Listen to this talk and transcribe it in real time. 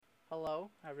Hello,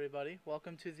 everybody.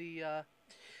 Welcome to the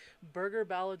Burger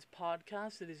Ballads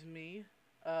podcast. It is me,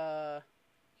 uh,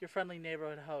 your friendly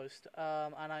neighborhood host,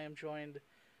 and I am joined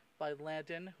by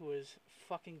Landon, who is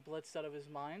fucking blitzed out of his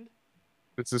mind.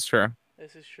 This is true.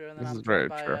 This is true, and then This I'm is joined very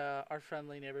by true. our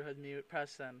friendly neighborhood mute,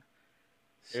 Preston.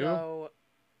 You? So,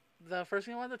 the first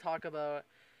thing I wanted to talk about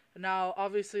now,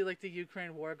 obviously, like the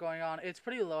Ukraine war going on, it's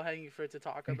pretty low hanging fruit to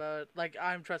talk about. Like,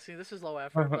 I'm trusting this is low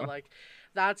effort, but like,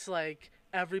 that's like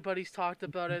everybody's talked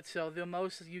about it. So the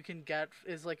most you can get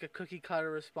is like a cookie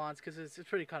cutter response because it's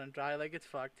pretty cut and dry. Like, it's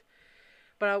fucked.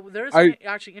 But there is I something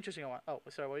actually interesting I want. Oh,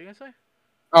 sorry, what are you gonna say?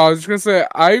 I was just gonna say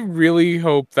I really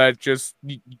hope that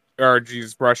or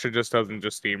geez, Russia just doesn't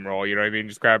just steamroll. You know what I mean?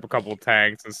 Just grab a couple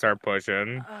tanks and start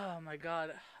pushing. Oh my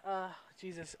god.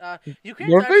 Jesus.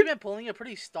 Ukraine's Don't they? actually been pulling a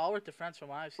pretty stalwart defense from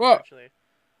what I've seen, Well, actually.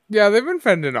 yeah, they've been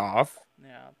fending off.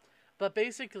 Yeah. But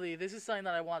basically, this is something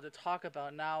that I wanted to talk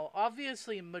about now.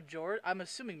 Obviously, I'm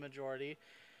assuming majority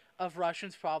of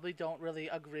Russians probably don't really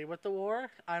agree with the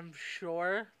war. I'm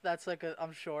sure that's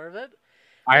I'm sure of it.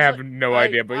 I Cuz have like no I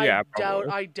idea, but I yeah, doubt probably.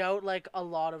 I doubt like a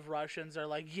lot of Russians are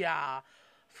like, "Yeah,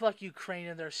 fuck Ukraine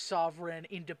and their sovereign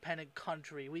independent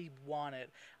country. We want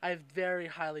it." I very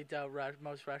highly doubt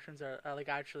most Russians are like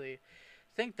actually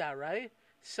think that, right?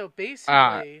 So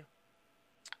Uh basically,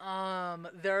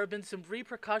 there have been some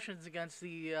repercussions against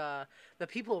the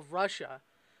people of Russia,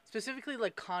 specifically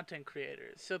like content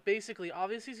creators. So basically,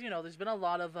 obviously, there's been a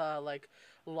lot of like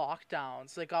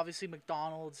lockdowns. Like obviously,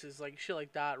 McDonald's is like shit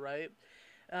like that, right?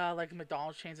 Like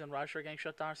McDonald's chains in Russia are getting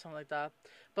shut down or something like that.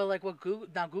 But like what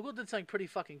Google did something pretty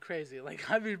fucking crazy. Like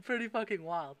I mean, pretty fucking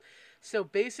wild. So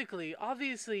basically,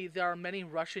 obviously, there are many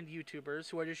Russian YouTubers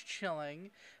who are just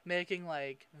chilling, making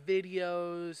like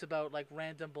videos about like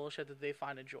random bullshit that they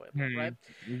find enjoyable, hmm, right?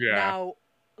 yeah. Now,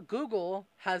 Google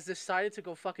has decided to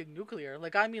go fucking nuclear.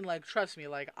 Like, I mean, like, trust me,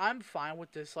 like, I'm fine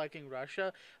with disliking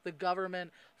Russia. The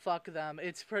government, fuck them.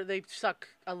 They suck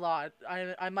a lot.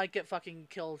 I might get fucking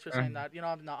killed for Uh, saying that.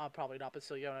 I'm probably not, but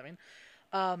still, you know what I mean.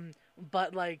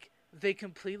 But like they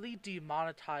completely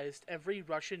demonetized every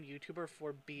Russian YouTuber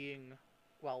for being,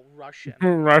 well, Russian.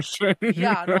 Russian.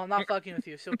 Yeah, no, I'm not fucking with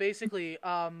you. So basically,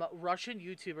 Russian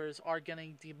YouTubers are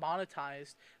getting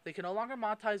demonetized. They can no longer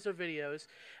monetize their videos,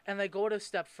 and they go it a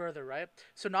step further, right?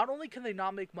 So not only can they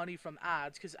not make money from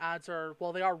ads, because ads are,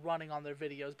 well, they are running on their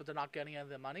videos, but they're not getting any of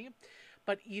the money.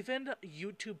 But even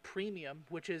YouTube Premium,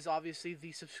 which is obviously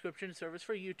the subscription service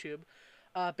for YouTube,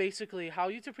 basically how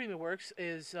YouTube Premium works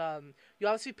is you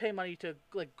obviously pay money to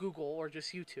like Google or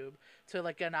just YouTube to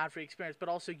like get an ad-free experience, but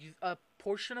also a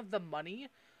portion of the money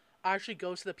actually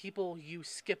goes to the people you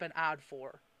skip an ad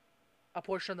for. A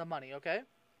portion of the money, okay?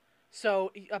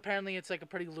 So apparently it's like a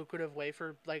pretty lucrative way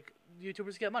for like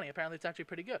YouTubers to get money. Apparently it's actually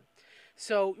pretty good.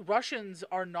 So Russians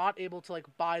are not able to like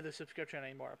buy the subscription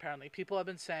anymore. Apparently people have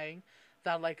been saying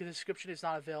that like the subscription is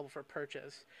not available for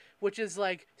purchase, which is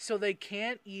like so they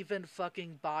can't even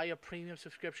fucking buy a premium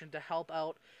subscription to help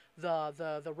out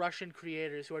the Russian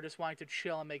creators who are just wanting to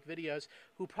chill and make videos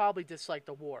who probably dislike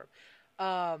the war.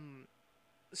 Um,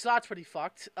 so that's pretty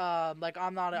fucked. Like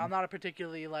I'm not a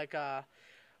particularly like while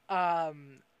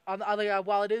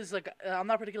it is like I'm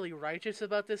not particularly righteous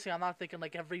about this. I'm not thinking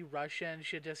like every Russian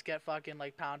should just get fucking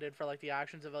like pounded for like the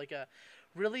actions of like a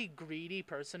really greedy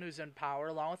person who's in power,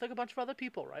 along with like a bunch of other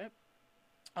people, right?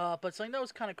 But something that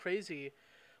was kind of crazy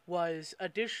was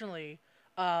additionally,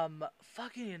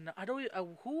 fucking I don't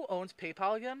who owns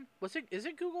PayPal again? Is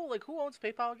it Google? Like who owns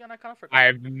PayPal again? I kind of I forgot.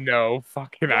 have no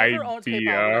fucking Whoever owns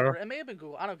PayPal, whatever. idea. It may have been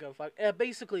Google. I don't give a fuck.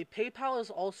 Basically, PayPal is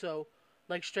also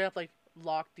like straight up like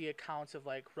locked the accounts of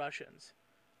like Russians,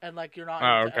 and like you're not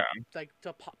able Oh, to okay.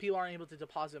 people aren't able to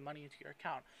deposit money into your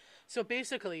account. So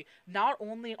basically, not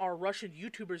only are Russian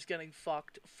YouTubers getting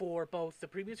fucked for both the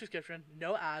premium subscription,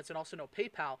 no ads, and also no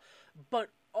PayPal, but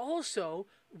also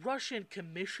Russian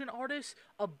commission artists,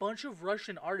 a bunch of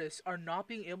Russian artists are not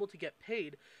being able to get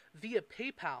paid via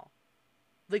PayPal,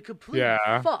 like completely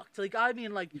Yeah. fucked. Like I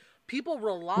mean, like people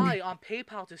rely on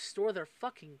PayPal to store their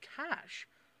fucking cash.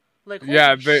 Like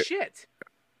Yeah, holy they shit,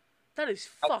 that is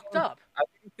I fucked think up. I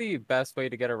think the best way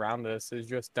to get around this is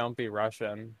just don't be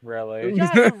Russian, really.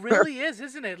 Yeah, it really is,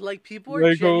 isn't it? Like people are like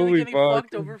genuinely holy getting fuck.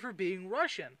 fucked over for being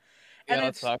Russian, and Yeah,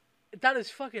 it sucks. that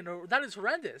is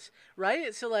horrendous,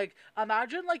 right? So like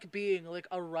imagine like being like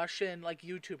a Russian like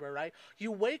YouTuber, right?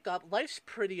 You wake up, life's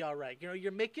pretty alright.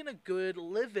 You're making a good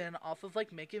living off of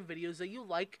like making videos that you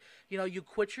like. You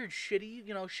quit your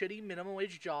shitty minimum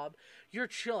wage job. You're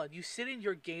chilling. You sit in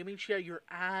your gaming chair. Your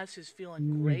ass is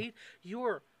feeling great.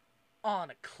 You're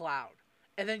on a cloud.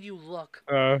 and then you look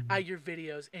Uh, at your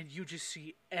videos and you just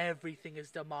see everything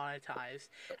is demonetized,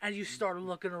 and you start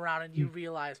looking around and you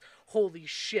realize, holy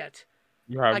shit,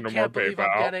 you have no more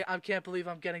PayPal. I can't believe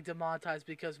I'm getting demonetized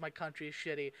because my country is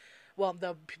shitty. Well,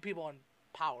 the people in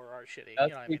power are shitty. You That's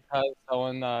know what I mean? because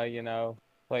someone,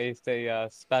 placed a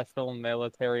special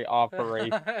military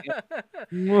operation.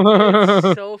 It's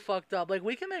so fucked up. Like,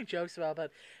 we can make jokes about it,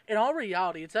 but in all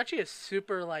reality, it's actually a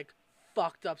super like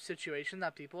fucked up situation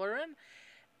that people are in.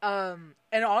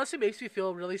 And it honestly makes me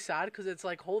feel really sad because it's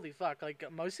like, holy fuck, like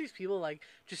most of these people like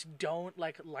just don't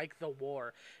like the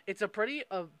war. It's a pretty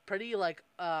like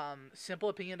simple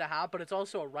opinion to have, but it's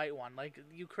also a right one. Like,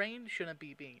 Ukraine shouldn't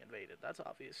be being invaded. That's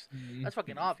obvious. That's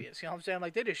fucking obvious. You know what I'm saying?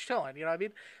 Like, they're just chilling. You know what I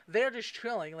mean? They're just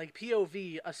chilling. Like,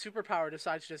 POV, a superpower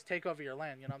decides to just take over your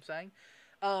land. You know what I'm saying?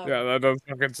 Yeah, that does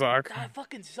fucking suck. That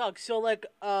fucking sucks. So like,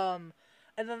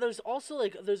 and then there's also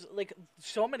like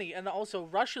so many, and also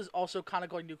Russia's also kind of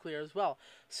going nuclear as well.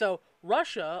 So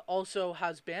Russia also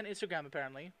has banned Instagram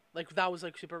apparently. Like, that was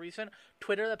like super recent.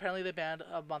 Twitter apparently they banned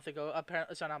a month ago.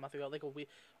 Apparently, sorry, not a month ago. Like a week.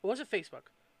 Or was it Facebook?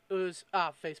 It was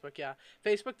Facebook. Yeah,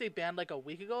 Facebook they banned like a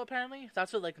week ago apparently.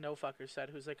 That's what like No Fucker said,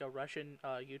 who's like a Russian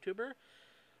YouTuber.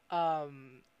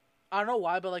 Um, I don't know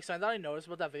why, but like something that I noticed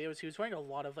about that video was he was wearing a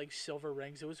lot of like silver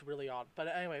rings. It was really odd. But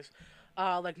anyways,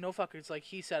 like No Fuckers, like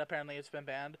he said, apparently it's been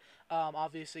banned.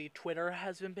 Obviously Twitter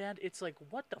has been banned. It's like,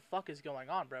 what the fuck is going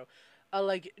on, bro?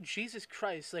 Like, Jesus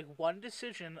Christ, like one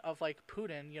decision of like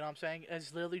Putin, you know what I'm saying,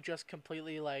 is literally just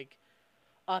completely like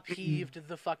upheaved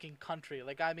the fucking country.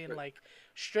 Like, I mean, like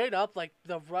straight up, like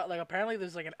apparently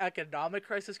there's like an economic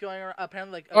crisis going on.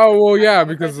 Apparently, like Oh well, yeah,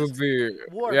 economic because crisis, of the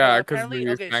war, but yeah, because apparently,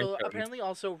 the okay, so sanctions. apparently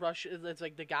also Russia, it's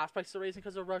like the gas prices are raising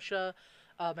because of Russia,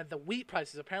 and the wheat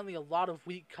prices. Apparently, a lot of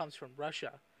wheat comes from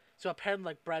Russia. So apparently,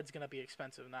 like bread's gonna be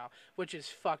expensive now, which is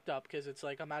fucked up because it's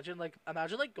like imagine like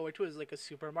going to like a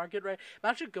supermarket, right?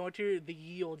 Imagine going to the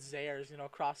ye old Zayres, you know,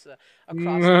 across the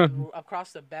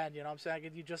bend, you know what I'm saying?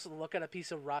 And you just look at a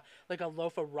piece of rye, like a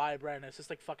loaf of rye bread, and it's just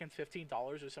like fucking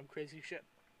 $15 or some crazy shit.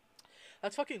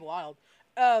 That's fucking wild.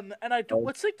 And I don't.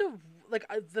 What's like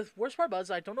the worst part about it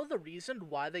is I don't know the reason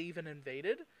why they even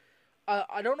invaded.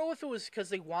 I don't know if it was because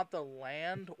they want the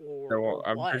land or Well,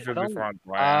 I'm what. pretty sure I they don't, want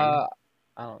land. uh,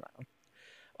 I don't know.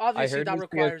 I Obviously, heard that it's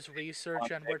because requires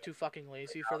research, and we're too fucking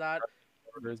lazy for that.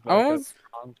 orders, I but I could was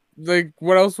like,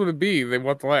 what else would it be? They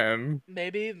want the land.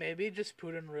 Maybe just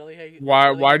Putin Why?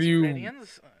 really Why do hates you?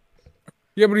 Ukrainians.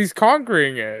 Yeah, but he's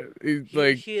conquering it. He's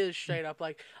like, He is straight up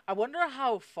like. I wonder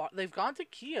how far they've gone to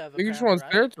Kiev. I think he just Apparently, wants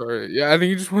right? territory. Yeah, I think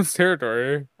he just wants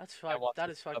territory. That's I fucked. want That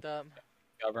to is set fucked up.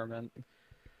 government.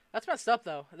 That's messed up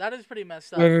though. That is pretty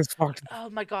messed That up. is fucked. Oh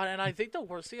my god! And I think the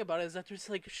worst thing about it is that there's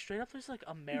like straight up there's like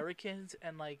Americans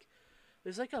and like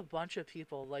there's like a bunch of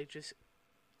people like just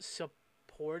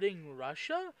supporting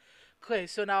Russia. Okay,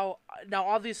 so now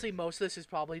obviously most of this is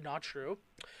probably not true,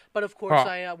 but of course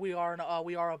Huh. we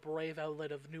are a brave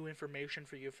outlet of new information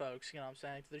for you folks. You know what I'm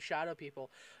saying, to the shadow people.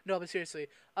 No, but seriously,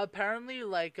 apparently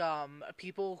like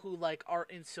people who like are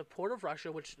in support of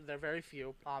Russia, which they're very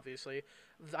few, obviously.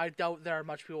 I doubt there are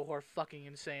much people who are fucking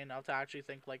insane enough to actually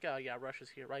think like, oh yeah,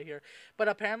 Russia's here, right here. But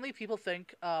apparently people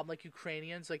think like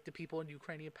Ukrainians, like the people in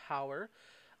Ukrainian power,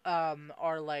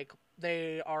 are like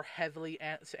they are heavily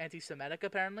anti-Semitic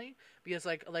apparently because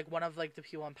like one of like the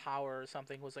people in power or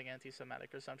something was like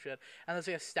anti-Semitic or some shit, and there's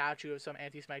like a statue of some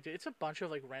anti-Semitic dude. It's a bunch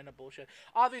of like random bullshit.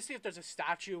 Obviously, if there's a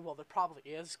statue, well, there probably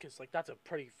is because like that's a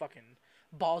pretty fucking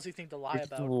ballsy thing to lie It's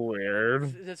about.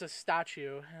 weird. There's a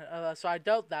statue, so I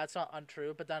doubt that's not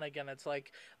untrue. But then again, it's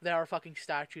like there are fucking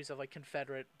statues of like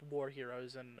Confederate war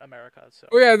heroes in America. So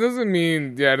Well, yeah, it doesn't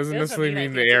mean it it doesn't doesn't necessarily mean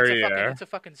mean anything. the area. It's a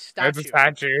fucking It's a statue.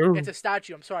 statue. It's a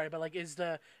statue. I'm sorry, but like, is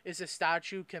the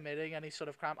statue committing any sort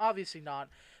of crime? Obviously not.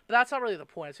 But that's not really the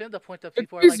point. It's really the point that It's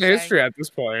people a are piece like of saying. history at this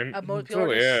point. That's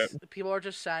really it. People are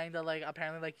just saying that like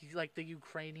apparently like the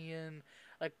Ukrainian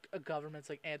like a government's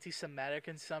like anti-Semitic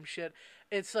and some shit.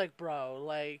 It's like, bro,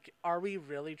 like, are we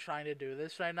really trying to do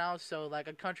this right now? So like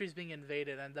a country's being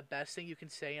invaded, and the best thing you can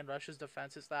say in Russia's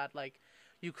defense is that like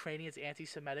Ukrainians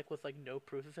anti-Semitic with like no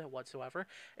proof of it whatsoever.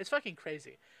 It's fucking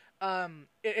crazy.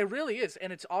 It really is,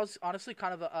 and it's honestly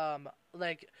kind of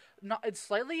like not. It's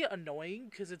slightly annoying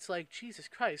because it's like, Jesus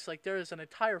Christ, like there is an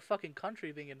entire fucking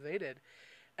country being invaded,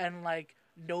 and like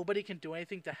nobody can do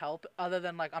anything to help other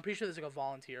than like I'm pretty sure there's like a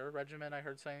volunteer regiment. I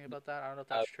heard something about that. I don't know if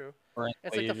that's true. Foreign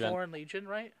It's like the Legion. Foreign Legion,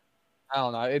 right? I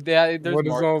don't know. There's What is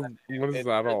more. all? What is It,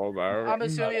 that it, all about? I'm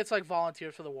assuming it's like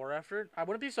volunteers for the war effort. I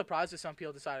wouldn't be surprised if some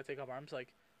people decide to take up arms.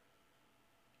 Like,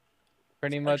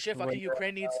 pretty Like much shit, where, fucking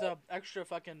Ukraine needs the extra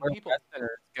fucking where people.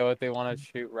 Westerners go if they want to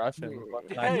shoot Russians. What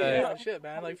can I Hey, say? yeah, shit,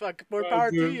 man. Like, fuck, more Oh,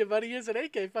 power to dude. you, buddy. Here's an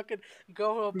AK. Fucking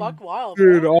go buck wild,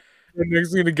 Dude, bro. all the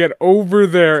niggas gonna get over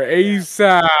there Yeah.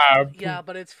 ASAP. Yeah,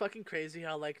 but it's fucking crazy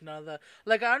how like none of the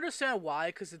like I understand why,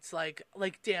 because it's like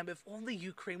damn, if only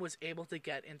Ukraine was able to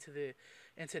get into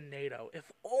NATO.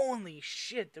 If only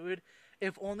shit, dude.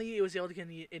 If only it was able to get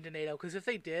into NATO, because if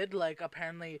they did, like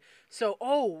apparently,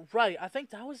 so right, I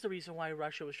think that was the reason why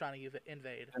Russia was trying to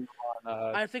invade. And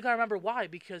on, I think I remember why,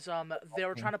 because they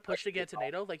were trying to push to get to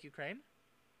NATO, like Ukraine.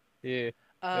 yeah,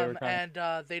 they were trying.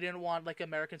 And they didn't want like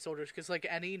American soldiers, because like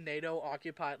any NATO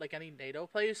occupied, like any NATO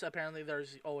place, apparently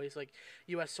there's always like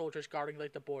U.S. soldiers guarding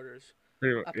like the borders.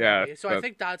 Yeah, Apparently, so I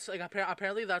think that's like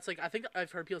apparently that's like I think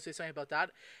I've heard people say something about that,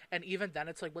 and even then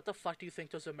it's like, what the fuck do you think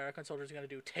those American soldiers are gonna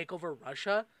do? Take over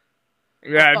Russia?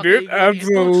 yeah, Fuck, dude, gonna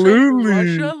infiltrate absolutely.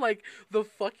 Russia? Like the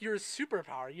fuck, you're a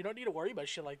superpower. You don't need to worry about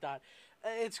shit like that.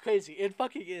 It's crazy. It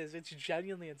fucking is. It's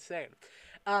genuinely insane.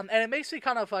 And it makes me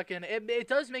kind of fucking. It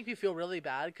does make me feel really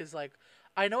bad, because like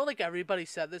I know like everybody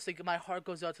said this. Like my heart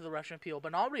goes out to the Russian people, but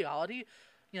in all reality,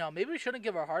 maybe we shouldn't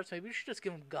give our hearts. Maybe we should just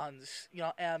give them guns.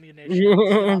 Ammunition. You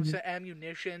know what I'm saying?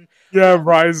 Ammunition. Yeah,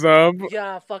 rise up.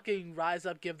 Yeah, fucking rise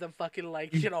up. Give them fucking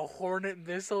like Hornet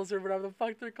missiles or whatever the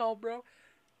fuck they're called, bro.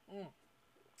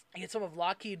 Get some of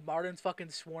Lockheed Martin's fucking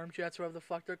swarm jets, whatever the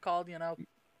fuck they're called.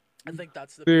 I think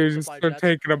that's the Dude, supply just start jets.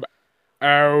 taking them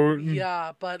out.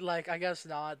 Yeah, but like I guess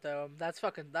not though. That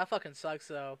fucking sucks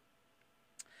though.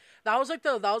 That was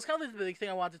kind of the big thing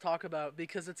I wanted to talk about,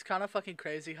 because it's kind of fucking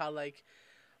crazy how like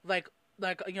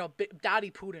Daddy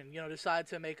Putin decided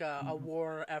to make a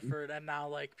war effort, and now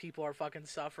like people are fucking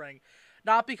suffering,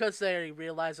 not because they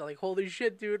realize that like, holy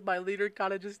shit, dude, my leader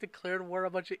kind of just declared war,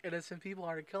 a bunch of innocent people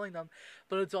aren't killing them,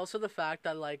 but it's also the fact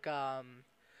that like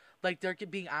they're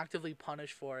being actively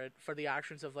punished for it, for the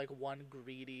actions of like one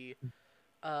greedy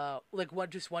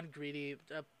one greedy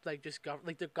like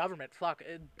the government, fuck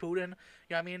Putin, you know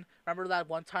what I mean? Remember that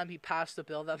one time he passed a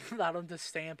bill that allowed him to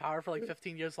stay in power for like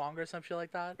 15 years longer or some shit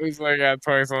like that? He's like, yeah,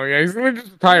 20 something. Yeah, he's really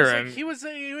just a tyrant. He was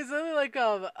really like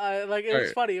like it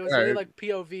was funny. It was really like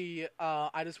POV.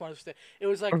 I just want to stay. It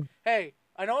was like, hey,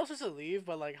 I know I was supposed to leave,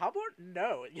 but like, how about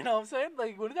no? You know what I'm saying?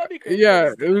 Like, wouldn't that be crazy?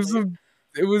 Yeah,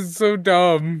 it was so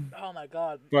dumb. Oh my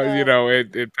god! But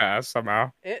it passed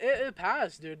somehow. It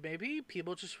passed, dude. Maybe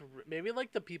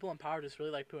like the people in power just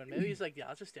really like Putin. Maybe he's like, yeah,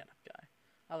 I'll just stand up guy.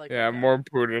 I like. Yeah, more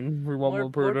Putin. We want more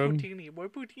Putin. More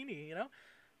Putini.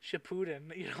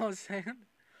 Shippuden. You know what I'm saying?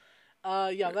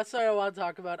 Yeah, that's what I want to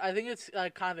talk about. I think it's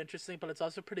kind of interesting, but it's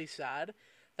also pretty sad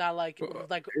that like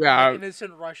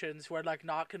innocent Russians were like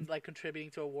not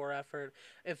contributing to a war effort.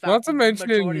 In fact, not to mention,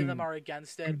 majority of them are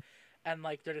against it, and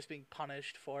like they're just being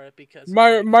punished for it because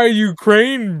my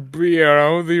Ukraine,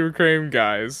 the Ukraine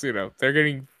guys, they're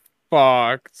getting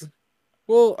fucked.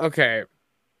 Well, okay,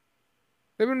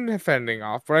 they've been fending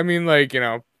off, but I mean, like,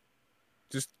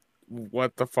 just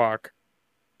what the fuck.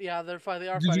 Yeah, they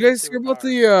are. Did you guys hear about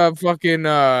the fucking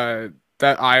that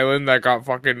island that got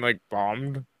fucking like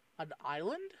bombed? An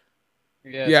island?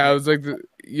 Yeah, it was like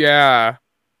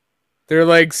they're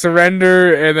like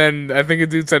surrender, and then I think a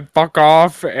dude said fuck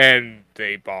off, and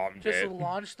they bombed it. Just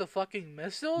launched the fucking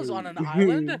missiles on an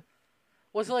island?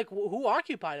 Was it like who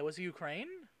occupied it? Was it Ukraine?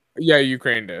 Yeah,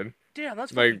 Ukraine did. Damn,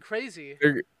 that's fucking crazy.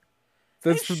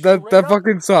 That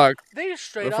fucking sucks. They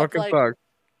straight that up fucking like sucks.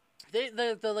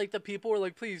 the people were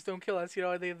like, please don't kill us.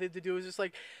 They do is just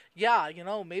like, yeah,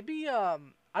 maybe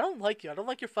I don't like you. I don't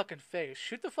like your fucking face.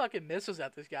 Shoot the fucking missiles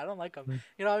at this guy. I don't like him.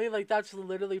 You know what I mean? Like that's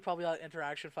literally probably how the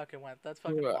interaction fucking went. That's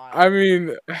fucking wild. I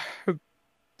mean,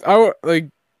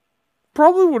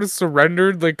 probably would have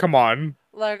surrendered. Like, come on.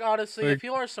 Like honestly, if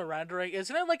people are surrendering,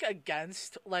 isn't it like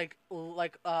against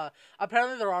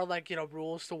apparently there are like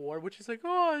rules to war, which is like,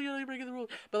 oh, you're breaking the rules,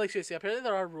 but like seriously, apparently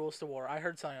there are rules to war. I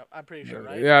heard something. I'm pretty sure,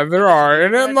 right? Yeah, there are,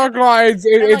 and I'm not gonna lie,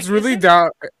 it's really down.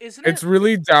 It's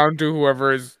really down to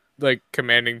whoever is like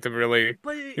commanding to really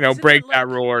break that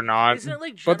rule or not. Isn't it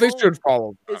like but they should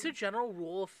follow them. Is it general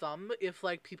rule of thumb if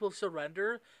like people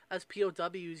surrender as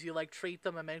POWs, you like treat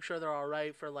them and make sure they're all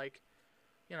right for like,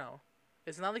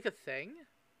 isn't that like a thing?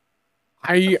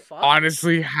 I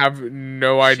honestly have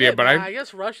no idea, but I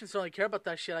guess Russians don't really care about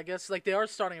that shit. I guess like they are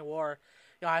starting a war.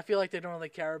 I feel like they don't really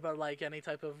care about like any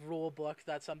type of rule book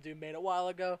that some dude made a while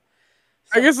ago.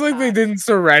 I guess like they didn't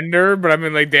surrender, but I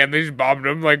mean like damn, they just bombed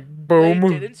them like boom.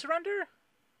 They didn't surrender?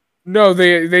 No,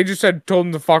 they just told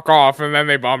them to fuck off, and then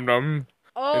they bombed them.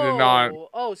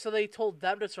 Oh, so they told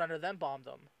them to surrender, then bombed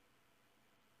them.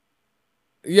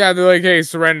 Yeah, they're like, hey,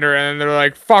 surrender, and then they're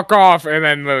like, fuck off, and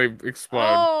then they explode.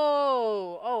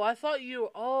 Oh, I thought you.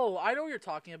 Oh, I know what you're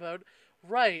talking about.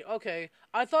 Right. Okay.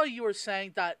 I thought you were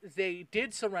saying that they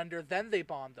did surrender, then they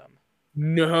bombed them.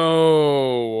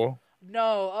 No.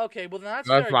 No. Okay. Well, then that's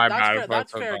That's fair. my That's bad fair. if I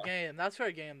That's said fair that. game. That's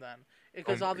fair game then. Oh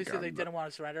Because my obviously god. they didn't want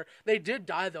to surrender. They did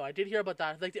die though. I did hear about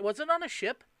that. Like, was it on a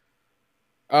ship?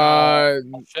 Uh, Uh,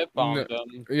 ship n- bombed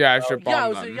them. yeah, I So, should Yeah. It bomb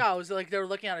was. them. Yeah. It was like they were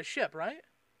looking at a ship, right?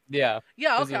 yeah.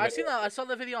 Yeah. There's Okay. a I seen video. that. I saw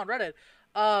the video on Reddit.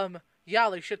 Yeah.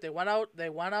 Like shit. They went out. They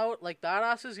went out like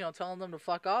badasses. You know, telling them to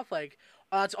fuck off. Like,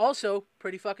 that's also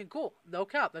pretty fucking cool. No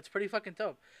cap. That's pretty fucking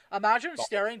dope. Imagine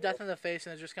staring death in the face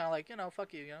and it's just kind of like,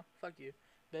 fuck you. Fuck you,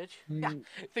 bitch. Yeah.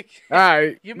 Mm.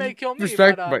 Alright. You may kill me,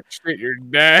 Respect, but but shit, you're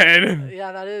dead.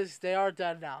 yeah, that is. They are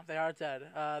dead now. They are dead.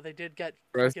 They did get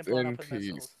Rest freaking blown in up with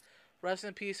missiles. peace. Rest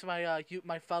in peace,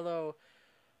 my fellow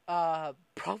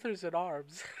brothers in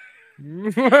arms.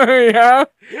 Yeah.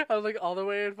 I'm like all the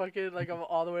way in fucking like I'm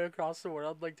all the way across the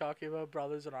world like talking about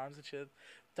brothers in arms and shit.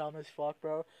 Dumb as fuck,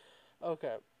 bro.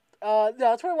 Okay.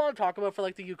 That's what I want to talk about for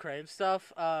like the Ukraine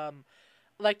stuff.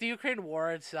 Like the Ukraine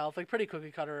war itself, like pretty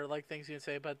cookie cutter like things you can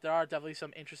say, but there are definitely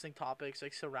some interesting topics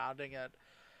like surrounding it.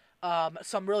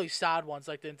 Some really sad ones,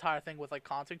 like the entire thing with like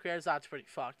content creators, that's pretty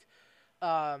fucked.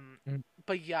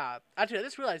 But yeah, actually, I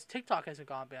just realized TikTok hasn't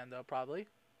gone banned though. Probably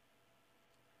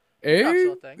TikTok's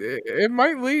still a thing. It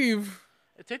might leave.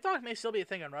 TikTok may still be a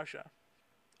thing in Russia.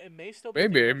 It may still be.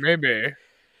 Maybe, maybe.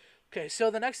 Okay,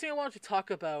 so the next thing I wanted to talk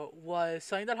about was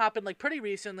something that happened like pretty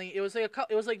recently. It was like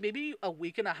it was like maybe a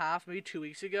week and a half, maybe 2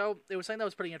 weeks ago. It was something that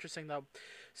was pretty interesting though.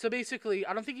 So basically,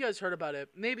 I don't think you guys heard about it.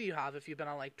 Maybe you have if you've been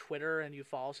on like Twitter and you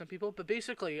follow some people. But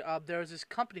basically, there's this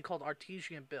company called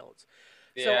Artesian Builds.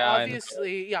 So Yeah,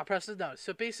 obviously, yeah, Preston knows.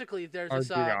 So basically, there's this.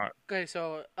 Okay,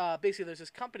 so basically, there's this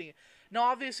company. Now,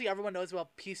 obviously, everyone knows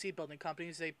about PC building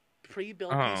companies. They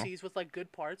pre-build PCs with like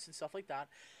good parts and stuff like that,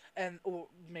 and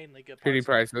mainly good parts. Shitty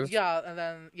prices. Yeah, and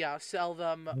then sell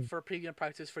them for premium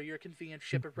prices for your convenience.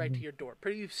 Ship it right to your door.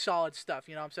 Pretty solid stuff.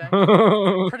 You know what I'm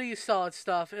saying? Pretty solid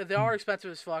stuff. They are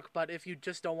expensive as fuck, but if you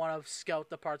just don't want to scout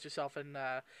the parts yourself and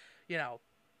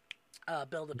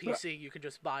build a PC, you can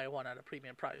just buy one at a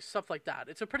premium price. Stuff like that.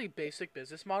 It's a pretty basic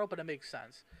business model, but it makes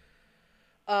sense.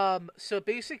 So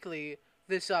basically,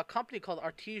 this company called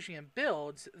Artesian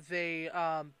Builds, they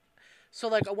so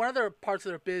like one of their parts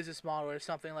of their business model or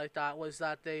something like that was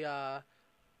that they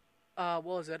what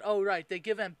was it? Oh right, they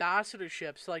give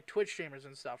ambassadorships to like Twitch streamers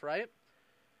and stuff, right?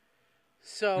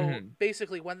 So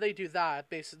basically, when they do that,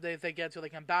 basically they get to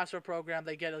like ambassador program,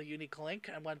 they get a unique link,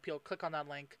 and when people click on that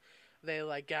link, they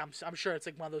like I'm sure it's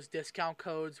like one of those discount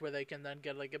codes where they can then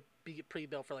get like a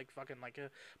pre-bill for like fucking like a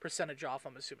percentage off.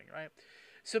 I'm assuming, right?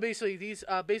 So basically,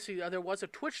 there was a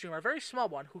Twitch streamer, a very small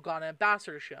one, who got an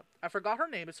ambassadorship. I forgot her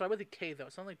name. It started with a K though,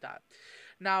 something like that.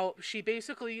 Now she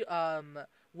basically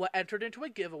entered into a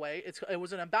giveaway. It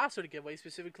was an ambassador giveaway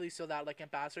specifically so that like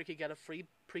ambassador could get a free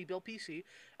pre-built PC,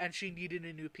 and she needed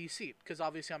a new PC because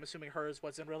obviously I'm assuming hers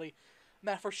wasn't really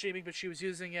meant for streaming, but she was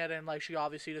using it and like she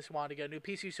obviously just wanted to get a new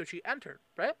PC, so she entered,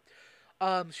 right?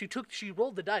 She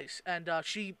rolled the dice and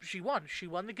she won. She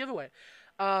won the giveaway.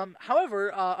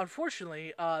 However,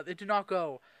 unfortunately, it did not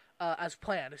go as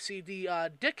planned. See, the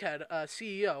dickhead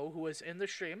CEO who was in the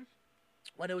stream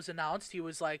when it was announced, he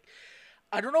was like,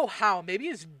 I don't know how. Maybe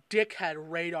his dickhead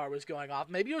radar was going off.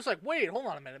 Maybe he was like, wait, hold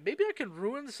on a minute. Maybe I can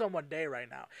ruin someone's day right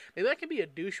now. Maybe I can be a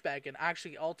douchebag and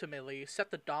actually ultimately set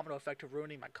the domino effect of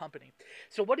ruining my company.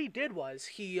 So what he did was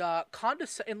he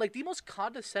in like the most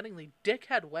condescendingly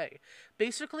dickhead way,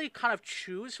 basically kind of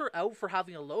chews her out for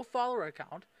having a low follower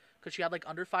account because she had like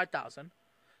under 5,000.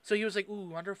 So he was like,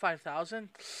 ooh, under 5,000?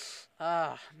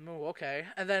 Okay.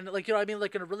 And then, like, you know what I mean?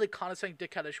 Like, in a really condescending,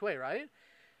 dickheadish way, right?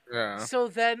 Yeah. So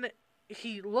then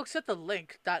he looks at the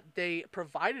link that they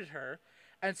provided her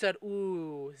and said,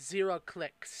 ooh, 0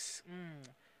 clicks.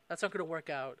 That's not going to work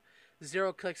out.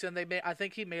 0 clicks. And I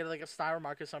think he made like a snide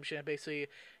remark or some shit. And basically,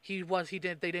 they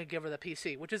didn't give her the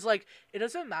PC, which is like, it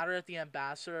doesn't matter if the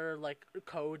ambassador, like,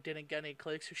 code didn't get any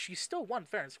clicks. She still won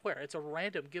fair and square. It's a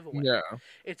random giveaway. Yeah.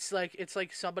 It's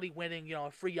like somebody winning,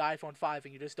 a free iPhone 5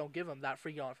 and you just don't give them that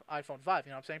free iPhone 5. You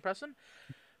know what I'm saying, Preston?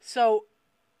 So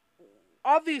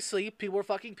obviously, people were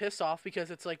fucking pissed off because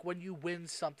it's like when you win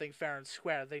something fair and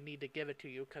square, they need to give it to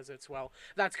you because it's, well,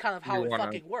 that's kind of how it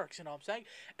fucking works, you know what I'm saying?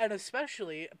 And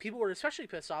especially, people were especially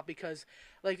pissed off because,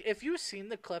 like, if you've seen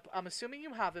the clip, I'm assuming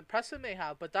you haven't, Preston may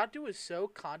have, but that dude was so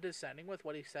condescending with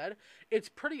what he said, it's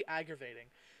pretty aggravating.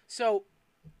 So,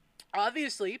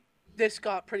 obviously, this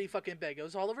got pretty fucking big. It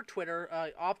was all over Twitter.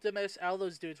 Optimus, all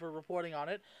those dudes were reporting on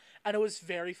it. And it was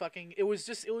very fucking, it was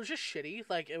just shitty.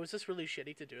 Like, it was just really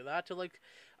shitty to do that to, like,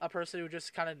 a person who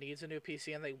just kind of needs a new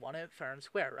PC and they want it fair and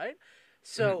square, right?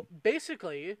 So,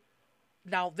 basically,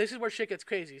 Now, this is where shit gets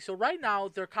crazy. So right now,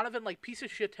 they're kind of in like piece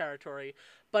of shit territory.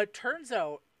 But turns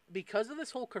out, because of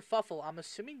this whole kerfuffle, I'm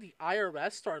assuming the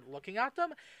IRS started looking at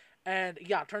them. And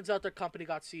yeah, turns out their company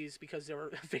got seized because they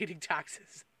were evading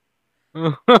taxes.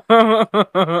 It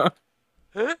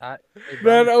That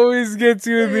runs. always gets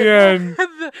you in the end.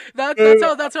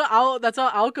 That's how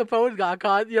Al Capone got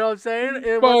caught. You know what I'm saying?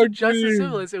 It wasn't Fuck just the me.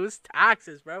 stimulus; it was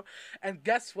taxes, bro. And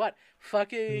guess what?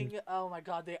 Fucking oh my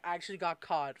god, they actually got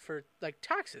caught for like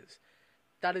taxes.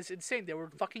 That is insane. They were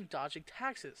fucking dodging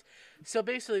taxes. So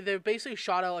basically, they basically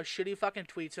shot out a shitty fucking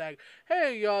tweet saying,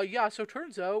 "Hey, yeah. So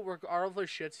turns out we're all of our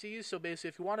shit seized. So basically,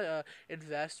 if you want to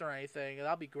invest or anything,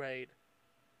 that'd be great."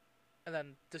 And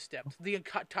then just dipped. The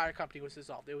entire company was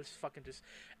dissolved. It was fucking just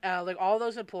like all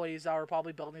those employees that were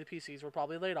probably building the PCs were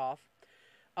probably laid off.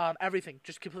 Everything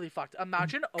just completely fucked.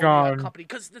 Imagine owning a Gone. company,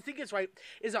 because the thing is, right,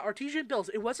 is that Artesian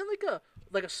Bills, it wasn't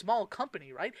like a small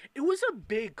company, right? It was a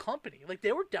big company. Like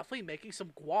they were definitely making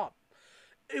some guap.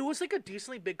 It was like a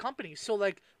decently big company. So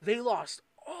like they lost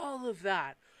all of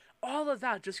that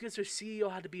just because their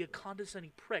CEO had to be a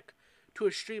condescending prick to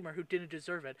a streamer who didn't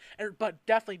deserve it, but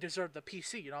definitely deserved the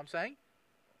PC. You know what I'm saying?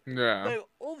 Yeah. Like,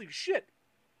 holy shit!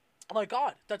 Oh my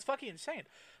god, that's fucking insane.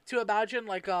 To imagine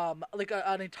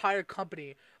an entire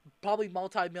company, probably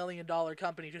multi-million-dollar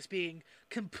company, just being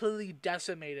completely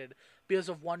decimated because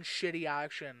of one shitty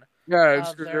action Yeah,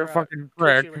 it's of because you're a their fucking Twitch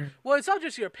prick. streamer. Well, it's not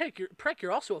just you're a prick.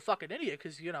 You're also a fucking idiot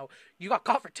because you got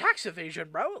caught for tax evasion,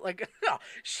 bro. Like,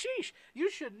 sheesh, you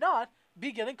should not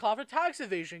be getting caught for tax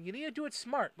evasion. You need to do it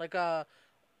smart, like how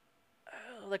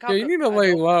Yeah, you need to I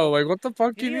lay don't low. Like, what the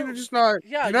fuck? You need to just not.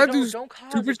 yeah, You you not do don't cause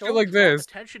stupid it. shit Don't like draw this.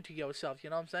 attention to yourself. You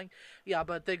know what I'm saying? Yeah,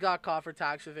 but they got caught for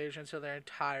tax evasion, so their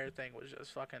entire thing was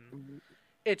just fucking.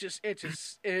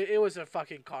 It was a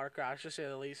fucking car crash to say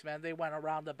the least, man. They went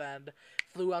around the bend,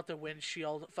 flew out the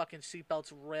windshield, fucking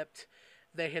seatbelts ripped.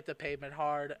 They hit the pavement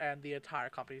hard, and the entire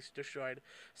company's destroyed.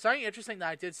 Something interesting that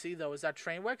I did see though is that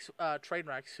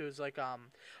Trainwrecks, who's like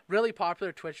really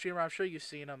popular Twitch streamer. I'm sure you've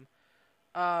seen him.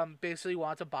 Basically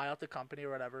wanted to buy out the company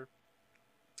or whatever.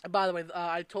 And by the way,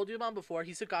 I told you about him before.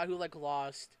 He's a guy who like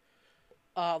lost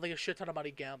like a shit ton of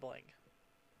money gambling.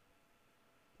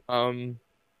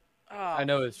 I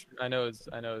know his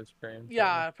stream.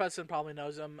 Yeah, Preston probably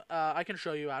knows him. I can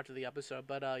show you after the episode,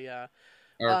 but yeah.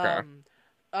 Okay.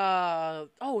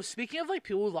 Oh, speaking of like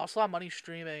people who lost a lot of money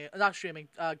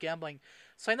gambling.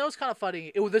 So I know it's kind of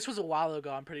funny. This was a while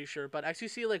ago, I'm pretty sure, but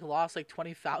XQC like lost like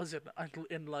 20,000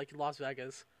 in like Las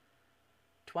Vegas.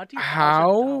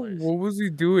 How? $20,000. What was he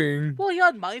doing? Well, he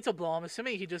had money to blow. I'm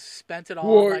assuming he just spent it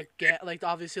all on What? like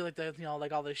obviously like the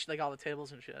like all the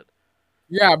tables and shit.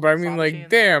 Yeah, but I mean, Slot like, machines.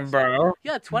 damn, bro.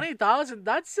 Yeah, 20,000.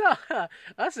 That's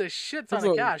a shit ton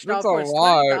of cash. Now, That's of a course,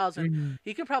 lot. 20,000.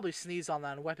 He can probably sneeze on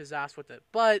that and wipe his ass with it.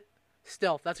 But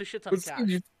still, that's a shit ton of cash.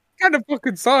 You kind of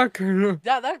fucking suck.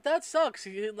 Yeah, that sucks.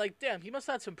 Like, damn, he must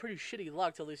have had some pretty shitty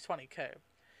luck to lose 20K.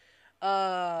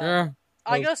 Yeah.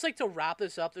 I guess like to wrap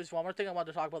this up, there's one more thing I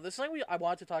wanted to talk about. This is something I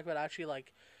wanted to talk about actually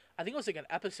like, I think it was like an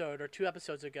episode or 2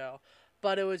 episodes ago,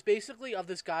 but it was basically of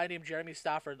this guy named Jeremy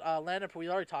Stafford. Landon, we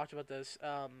already talked about this.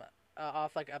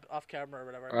 Off camera or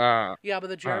whatever. Yeah, but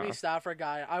the Jeremy Stafford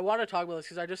guy, I want to talk about this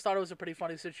because I just thought it was a pretty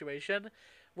funny situation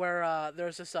where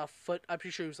there's this foot. I'm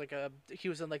pretty sure he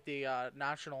was in like the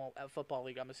National Football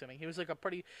League. I'm assuming he's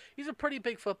a pretty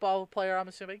big football player. I'm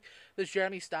assuming this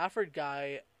Jeremy Stafford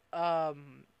guy.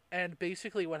 And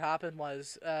basically what happened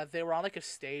was they were on like a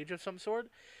stage of some sort.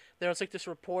 There was like this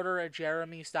reporter,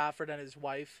 Jeremy Stafford, and his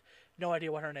wife. No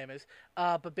idea what her name is.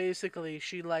 But basically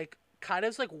she like. Kind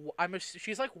of like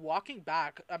she's like walking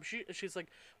back. She's like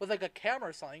with like a camera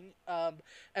or something.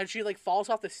 And she like falls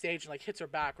off the stage and like hits her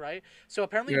back, right? So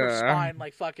apparently her spine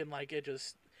like fucking like it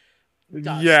just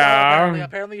does. Yeah. So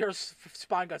apparently her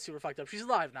spine got super fucked up. She's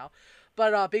alive now.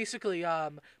 But basically,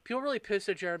 people really pissed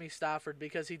at Jeremy Stafford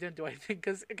because he didn't do anything.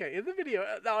 Because okay, in the video,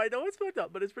 now I know it's fucked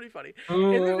up, but it's pretty funny.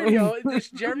 In the video, this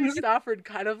Jeremy Stafford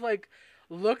kind of like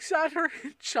looks at her,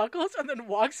 chuckles, and then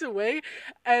walks away.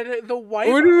 And the wife,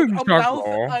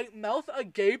 mouth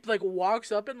agape, like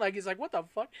walks up and like he's like, "What the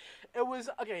fuck?" It was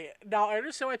okay. Now I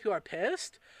understand why people are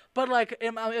pissed, but like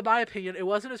in my opinion, it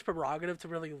wasn't his prerogative to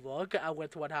really look at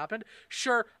what happened.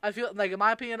 Sure, I feel like in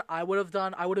my opinion, I would have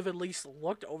at least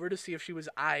looked over to see if she was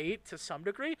aight to some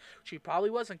degree. She probably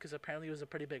wasn't because apparently it was a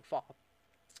pretty big fall.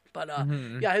 But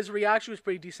yeah, his reaction was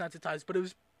pretty desensitized, but it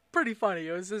was pretty funny.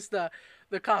 It was just the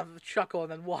kind of chuckle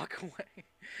and then walk away.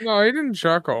 No, he didn't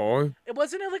chuckle. It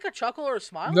wasn't like a chuckle or a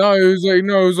smile? No, it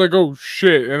was like, oh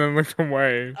shit, and then looked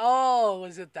away. Oh,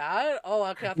 was it that? Oh,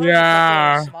 okay. I thought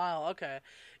yeah. it was a chuckle or a smile. Okay.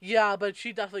 Yeah, but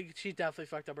she definitely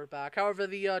fucked up her back. However,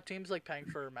 the team's like paying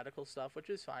for her medical stuff, which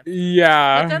is fine. But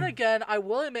then Yeah. again, I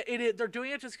will admit they're doing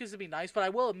it just because to be nice. But I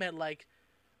will admit, like,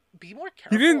 be more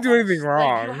He didn't careful do on anything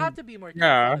like you have wrong. to be more careful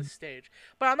Yeah. on a stage.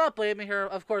 But I'm not blaming her.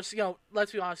 Of course,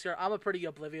 let's be honest here. I'm a pretty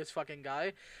oblivious fucking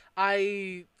guy.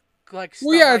 I like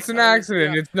Well, yeah, like it's an notice.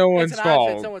 accident. It's no It's an one's accident,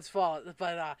 fault. someone's fault.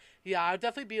 But yeah, I'd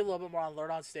definitely be a little bit more on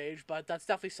alert on stage. But that's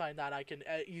definitely something that I can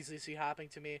easily see happening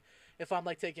to me if I'm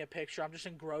like taking a picture. I'm just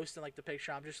engrossed in like the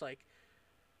picture. I'm just like,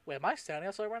 wait, am I standing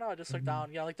outside right now? I just look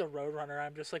down. Yeah, like the road runner.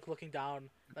 I'm just like looking down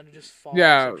and it just fall or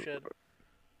Yeah, some shit.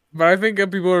 but I think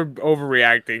people are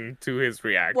overreacting to his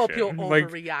Well, people reaction. Like,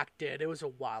 overreacted. It was a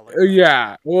while ago.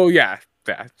 yeah. Well, yeah.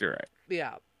 You're right.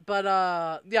 Yeah. But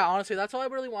yeah, honestly, that's all I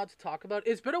really wanted to talk about.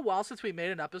 It's been a while since we made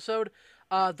an episode.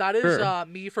 That is Sure.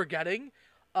 me forgetting.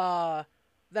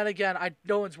 Then again,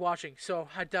 no one's watching, so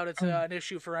I doubt it's an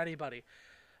issue for anybody.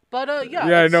 But yeah,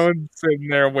 Yeah, no one's sitting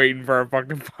there waiting for a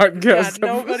fucking yeah, podcast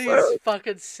nobody's episode.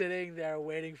 fucking sitting there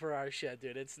waiting for our shit,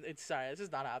 dude. It's sorry, this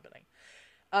is not happening.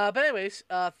 But anyways,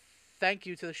 thank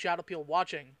you to the Shadow Peel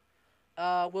watching.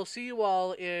 We'll see you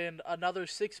all in another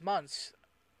 6 months.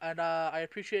 And I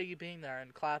appreciate you being there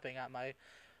and clapping at my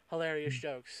hilarious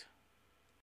jokes.